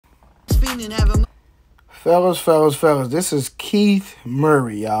Fellas, this is Keith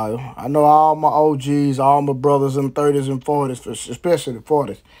Murray, y'all. I know all my OGs, all my brothers in 30s and 40s, especially the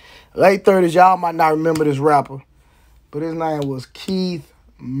 40s. Late 30s, y'all might not remember this rapper, but his name was Keith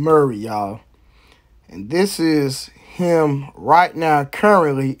Murray, y'all. And this is him right now,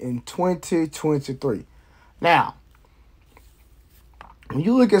 currently in 2023. Now, when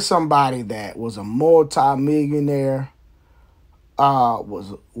you look at somebody that was a multi-millionaire,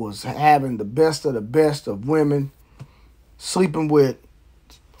 was having the best of women, sleeping with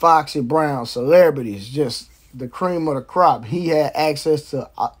Foxy Brown celebrities, just the cream of the crop. He had access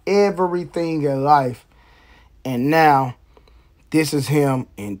to everything in life, and now this is him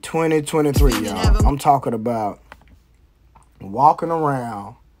in 2023, y'all. I'm talking about walking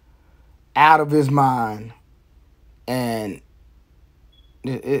around out of his mind, and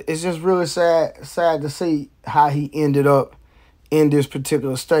it's just really sad to see how he ended up in this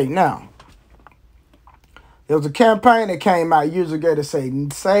particular state. Now, there was a campaign that came out years ago to say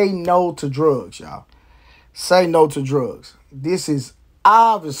no to drugs, y'all. Say no to drugs. This is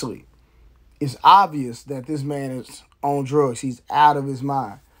it's obvious that this man is on drugs. He's out of his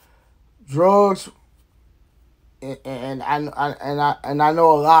mind. Drugs, and I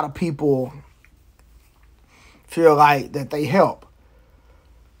know a lot of people feel like that they help.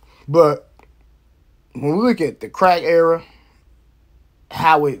 But when we look at the crack era,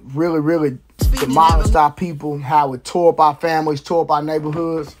 how it really demolished our people, how it tore up our families, tore up our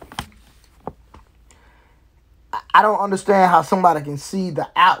neighborhoods, I don't understand how somebody can see the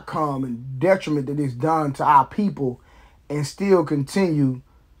outcome and detriment that it's done to our people and still continue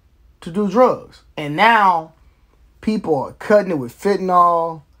to do drugs. And now people are cutting it with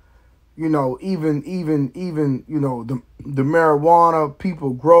fentanyl. You know, even you know, the marijuana, people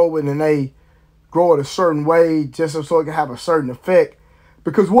grow it and they grow it a certain way just so it can have a certain effect.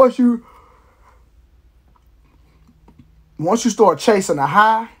 Because once you start chasing a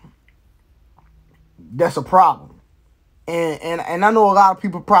high, that's a problem. And I know a lot of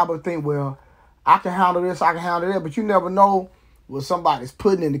people probably think, well, I can handle this, I can handle that, but you never know what somebody's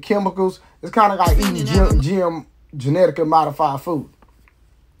putting in the chemicals. It's kind of like eating GM, genetically modified food.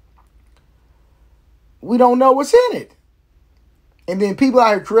 We don't know what's in it. And then people out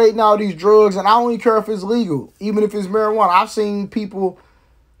here creating all these drugs, and I don't even care if it's legal, even if it's marijuana. I've seen people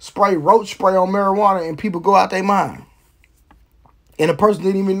spray roach spray on marijuana and people go out their mind. And the person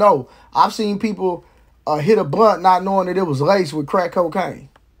didn't even know. I've seen people hit a blunt not knowing that it was laced with crack cocaine.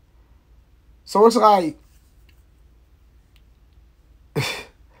 So it's like,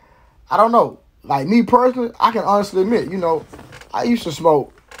 I don't know. Like me personally, I can honestly admit, you know, I used to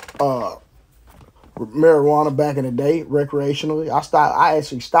smoke marijuana back in the day, recreationally. I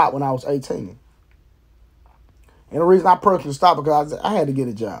actually stopped when I was 18. And the reason I personally stopped because I had to get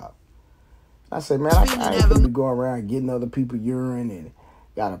a job. I said, man, I ain't gonna be going around getting other people urine and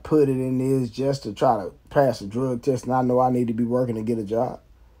gotta put it in this just to try to pass a drug test, and I know I need to be working to get a job.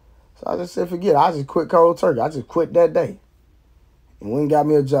 So I just said, forget it. I just quit cold turkey. I just quit that day and went and got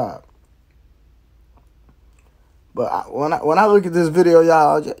me a job. But when I look at this video,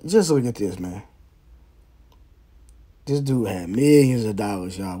 y'all, just look at this, man. This dude had millions of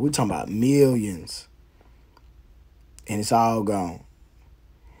dollars, y'all. We talking about millions. And it's all gone.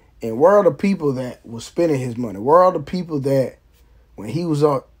 And where are the people that was spending his money? Where are the people that, when he was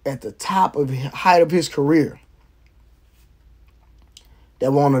at the top of height of his career,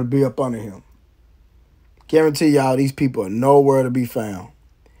 that wanted to be up under him? Guarantee y'all these people are nowhere to be found.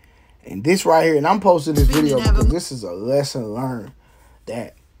 And this right here, and I'm posting this video because this is a lesson learned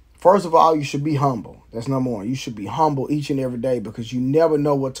that, first of all, you should be humble. That's number one. You should be humble each and every day because you never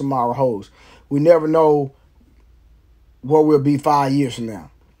know what tomorrow holds. We never know where we'll be 5 years from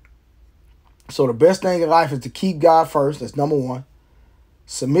now. So the best thing in life is to keep God first. That's number one.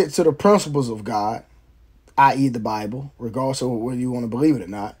 Submit to the principles of God, i.e. the Bible, regardless of whether you want to believe it or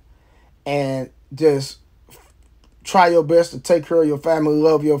not. And just try your best to take care of your family,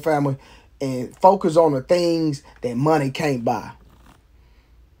 love your family, and focus on the things that money can't buy.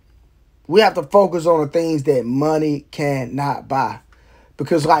 We have to focus on the things that money cannot buy.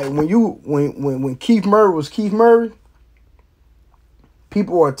 Because like when Keith Murray was Keith Murray,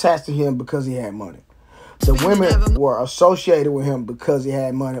 people were attached to him because he had money. The women were associated with him because he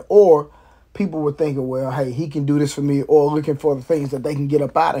had money, or people were thinking, well, hey, he can do this for me, or looking for the things that they can get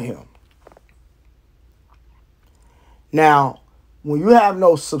up out of him. Now, when you have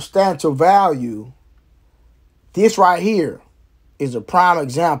no substantial value, this right here is a prime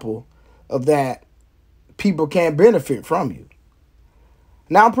example of that people can't benefit from you.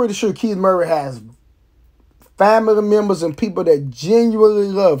 Now, I'm pretty sure Keith Murray has family members and people that genuinely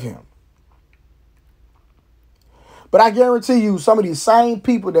love him. But I guarantee you, some of these same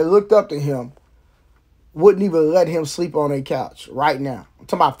people that looked up to him wouldn't even let him sleep on their couch right now. I'm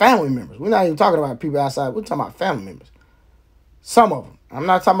talking about family members. We're not even talking about people outside. We're talking about family members. Some of them. I'm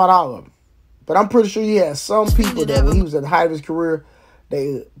not talking about all of them. But I'm pretty sure he had some people that when he was at the height of his career,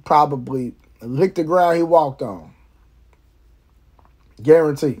 they probably licked the ground he walked on.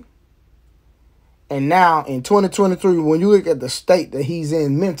 Guaranteed. And now in 2023, when you look at the state that he's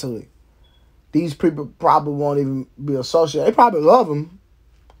in mentally, these people probably won't even be associated. They probably love him.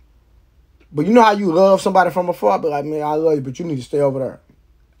 But you know how you love somebody from afar? But like, man, I love you, but you need to stay over there.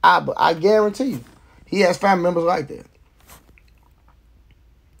 I guarantee you, he has family members like that.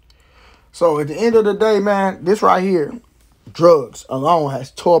 So at the end of the day, man, this right here, drugs alone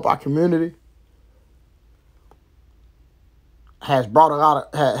has tore up our community. Has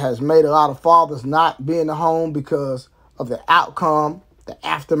made a lot of fathers not be in the home because of the outcome, the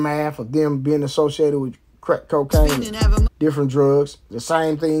aftermath of them being associated with crack cocaine and different drugs. The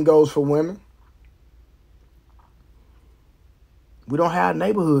same thing goes for women. We don't have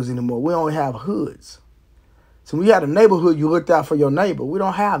neighborhoods anymore. We only have hoods. So when you had a neighborhood, you looked out for your neighbor. We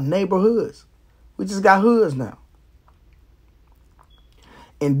don't have neighborhoods. We just got hoods now.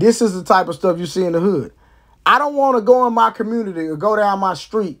 And this is the type of stuff you see in the hood. I don't want to go in my community or go down my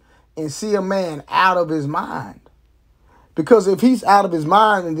street and see a man out of his mind. Because if he's out of his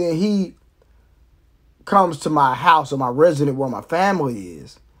mind and then he comes to my house or my residence where my family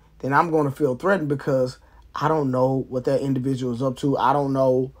is, then I'm going to feel threatened because I don't know what that individual is up to. I don't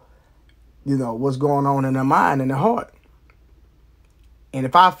know, what's going on in their mind and their heart. And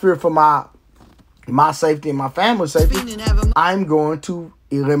if I fear for my safety and my family's safety, I'm going to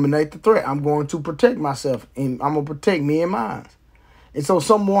eliminate the threat. I'm going to protect myself, and I'm going to protect me and mine. And so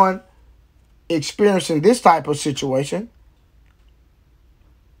someone experiencing this type of situation,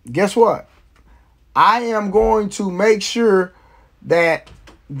 guess what? I am going to make sure that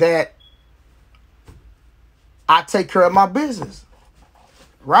I take care of my business.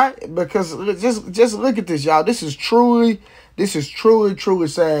 Right? Because just look at this, y'all. This is truly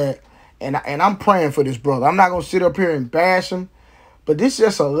sad. And I'm praying for this brother. I'm not gonna sit up here and bash him, but this is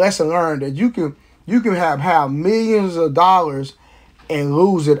just a lesson learned that you can have millions of dollars and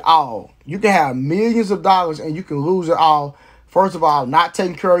lose it all. You can have millions of dollars and you can lose it all. First of all, not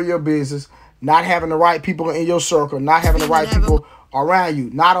taking care of your business, not having the right people in your circle, not having the right people around you.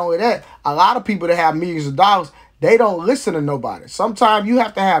 Not only that, a lot of people that have millions of dollars, they don't listen to nobody. Sometimes you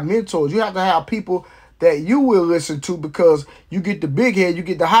have to have mentors. You have to have people that you will listen to because you get the big head, you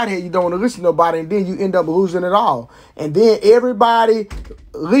get the hot head, you don't want to listen to nobody, and then you end up losing it all. And then everybody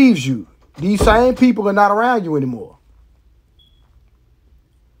leaves you. These same people are not around you anymore.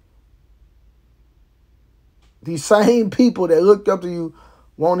 These same people that looked up to you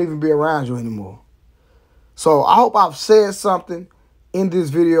won't even be around you anymore. So I hope I've said something in this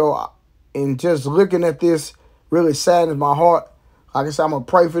video, and just looking at this really saddens my heart. Like I said, I'm going to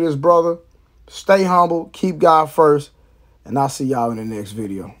pray for this brother. Stay humble, keep God first, and I'll see y'all in the next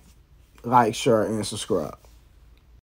video. Like, share, and subscribe.